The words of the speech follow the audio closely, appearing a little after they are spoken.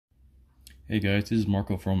Hey guys, this is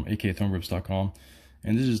Marco from AK47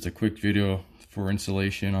 and this is just a quick video for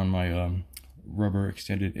installation on my rubber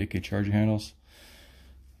extended AK charging handles.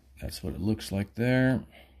 That's what it looks like there.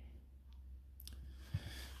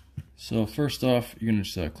 So first off, you're going to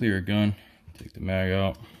just clear your gun, take the mag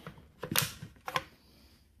out,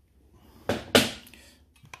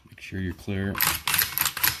 make sure you're clear.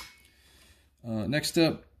 Next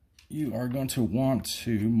up, you are going to want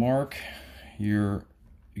to mark your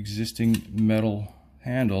existing metal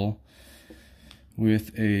handle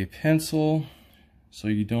with a pencil, so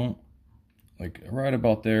you don't, like right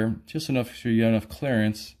about there, just enough so you got enough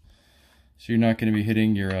clearance so you're not going to be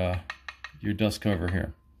hitting your dust cover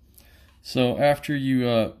here. So after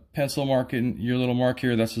you pencil mark in your little mark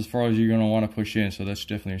here, that's as far as you're going to want to push in, so that's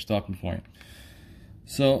definitely your stopping point.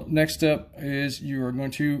 So next step is you are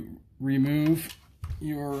going to remove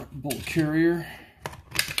your bolt carrier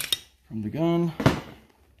from the gun.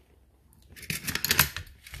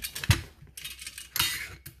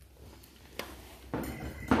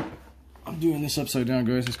 I'm doing this upside down,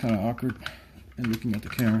 guys. It's kind of awkward and looking at the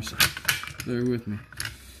camera, so bear with me.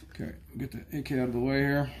 Okay, get the AK out of the way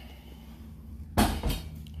here.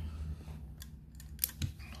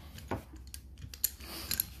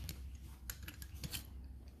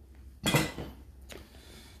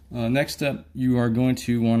 Next step, you are going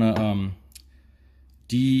to want to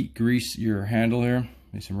de-grease your handle here.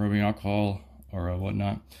 Maybe some rubbing alcohol or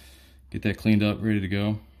whatnot. Get that cleaned up, ready to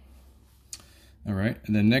go. All right,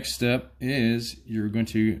 and the next step is you're going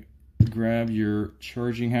to grab your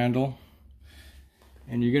charging handle,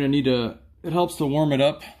 and you're going to need to, it helps to warm it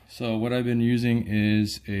up. So what I've been using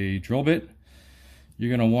is a drill bit. You're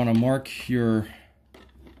going to want to mark your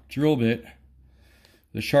drill bit,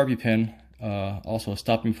 the Sharpie pen, also a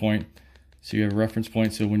stopping point, so you have a reference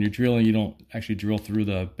point, so when you're drilling you don't actually drill through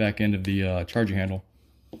the back end of the charging handle.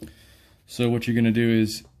 So what you're going to do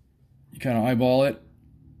is you kind of eyeball it,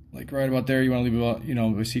 like right about there. You want to leave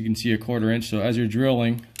about, so you can see a 1/4 inch. So as you're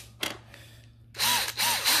drilling,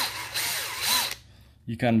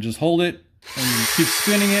 you kind of just hold it and you keep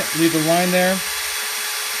spinning it, leave a line there,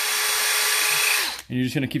 and you're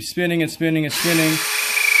just going to keep spinning and spinning and spinning.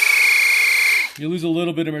 You lose a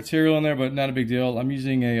little bit of material in there, but not a big deal. I'm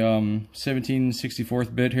using a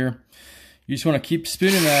 17/64 bit here. You just want to keep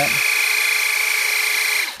spinning that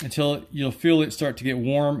until you'll feel it start to get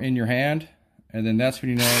warm in your hand, and then that's when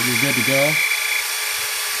you know you're good to go.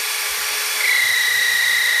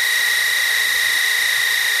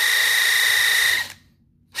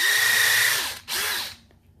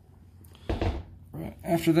 Right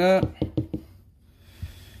after that,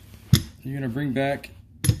 you're going to bring back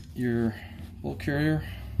your bolt carrier.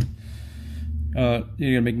 You're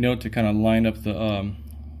gonna make note to kind of line up the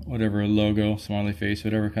whatever logo, smiley face,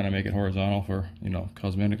 whatever, kind of make it horizontal for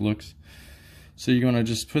cosmetic looks. So you're gonna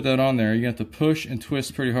just put that on there. You have to push and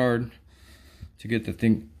twist pretty hard to get the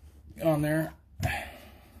thing on there.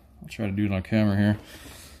 I'll try to do it on camera here.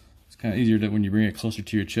 It's kind of easier that when you bring it closer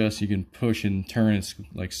to your chest, you can push and turn it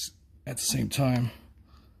like at the same time.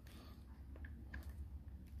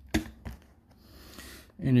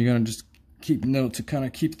 And you're gonna just keep note to kind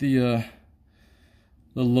of keep the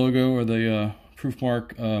logo or the proof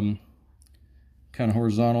mark kind of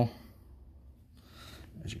horizontal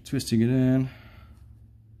as you're twisting it in.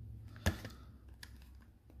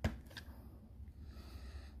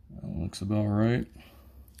 That looks about right.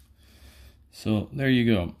 So there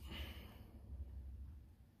you go.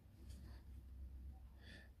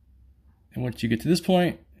 And once you get to this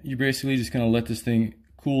point, you're basically just going to let this thing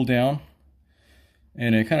cool down.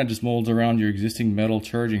 And it kind of just molds around your existing metal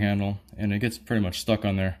charging handle, and it gets pretty much stuck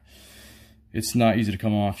on there. It's not easy to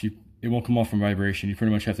come off. It won't come off from vibration. You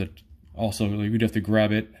pretty much have to also, you'd have to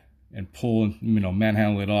grab it and pull and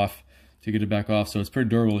manhandle it off to get it back off. So it's pretty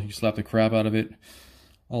durable. You slap the crap out of it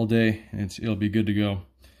all day, and it'll be good to go.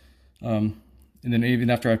 And then even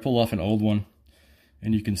after I pull off an old one,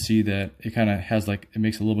 and you can see that it kind of has it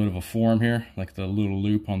makes a little bit of a form here, like the little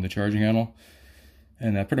loop on the charging handle.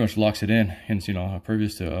 And that pretty much locks it in, hence,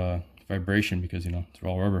 previous to vibration, because, it's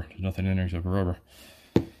all rubber. There's nothing in there except for rubber.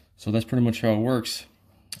 So that's pretty much how it works.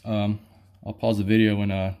 I'll pause the video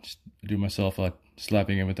and just do myself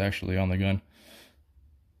slapping it with actually on the gun.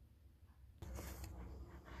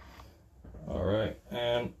 All right,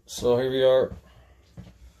 and so here we are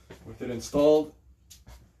with it installed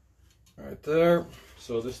right there.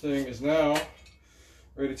 So this thing is now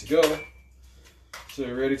ready to go. So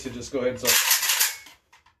you're ready to just go ahead and start.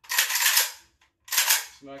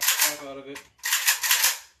 Smack the crap out of it.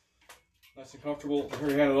 Nice and comfortable. Don't hurt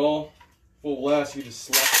your hand at all. Full blast, you just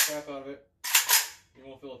slap the crap out of it. You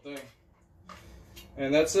won't feel a thing.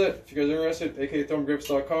 And that's it. If you guys are interested,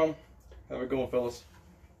 akthumbgrips.com. Have a good one, fellas.